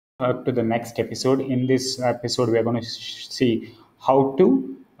to the next episode. In this episode, we are going to see how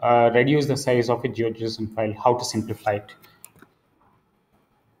to reduce the size of a GeoJSON file, how to simplify it.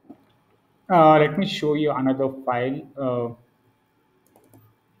 Let me show you another file.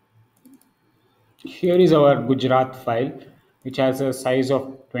 Here is our Gujarat file, which has a size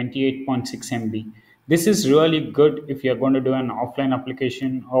of 28.6 MB. This is really good if you're going to do an offline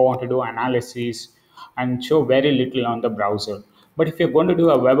application or want to do analysis and show very little on the browser. But if you're going to do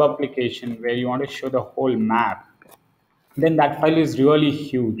a web application where you want to show the whole map, then that file is really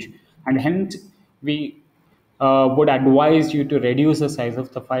huge. And hence, we would advise you to reduce the size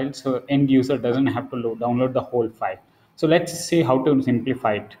of the file so end user doesn't have to download the whole file. So let's see how to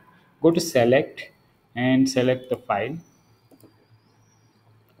simplify it. Go to select and select the file.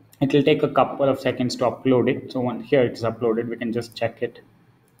 It will take a couple of seconds to upload it. So here it's uploaded, we can just check it.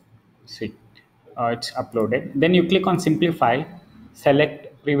 See, it's uploaded. Then you click on simplify,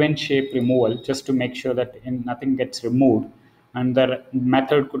 select prevent shape removal just to make sure that nothing gets removed, and the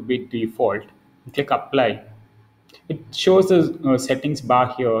method could be default. Click apply. It shows the settings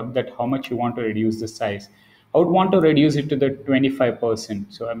bar here that how much you want to reduce the size. I would want to reduce it to the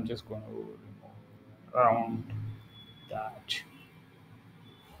 25%. So I'm just going to remove around that.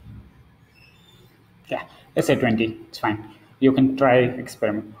 Yeah, let's say 20. It's fine. You can try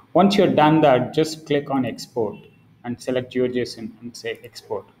experiment. Once you're done that, just click on export and select GeoJSON and say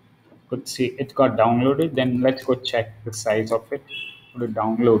export. Could see it got downloaded. Then let's go check the size of it. Go to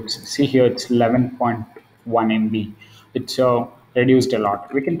downloads. See here it's 11.1 MB. It's reduced a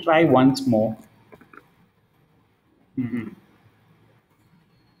lot. We can try once more.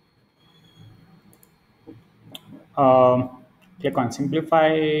 Um, Click on simplify,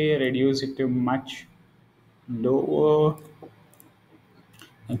 reduce it to much lower,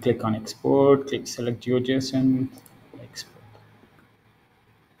 and click on export. Click select GeoJSON, export.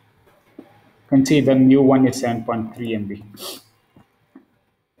 You can see the new one is 7.3 MB.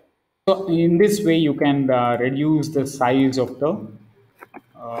 So in this way, you can reduce the size of the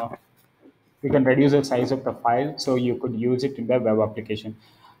file, so you could use it in the web application.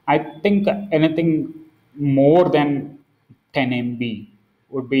 I think anything more than 10 MB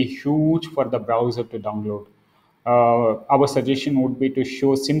would be huge for the browser to download. Our suggestion would be to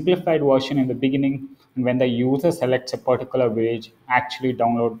show simplified version in the beginning, and when the user selects a particular village, actually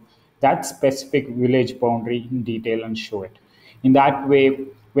download that specific village boundary in detail and show it. In that way,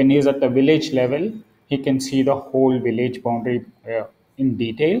 when he's at the village level, he can see the whole village boundary in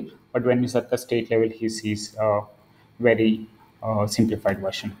detail, but when he's at the state level, he sees a very simplified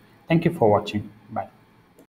version. Thank you for watching. Bye.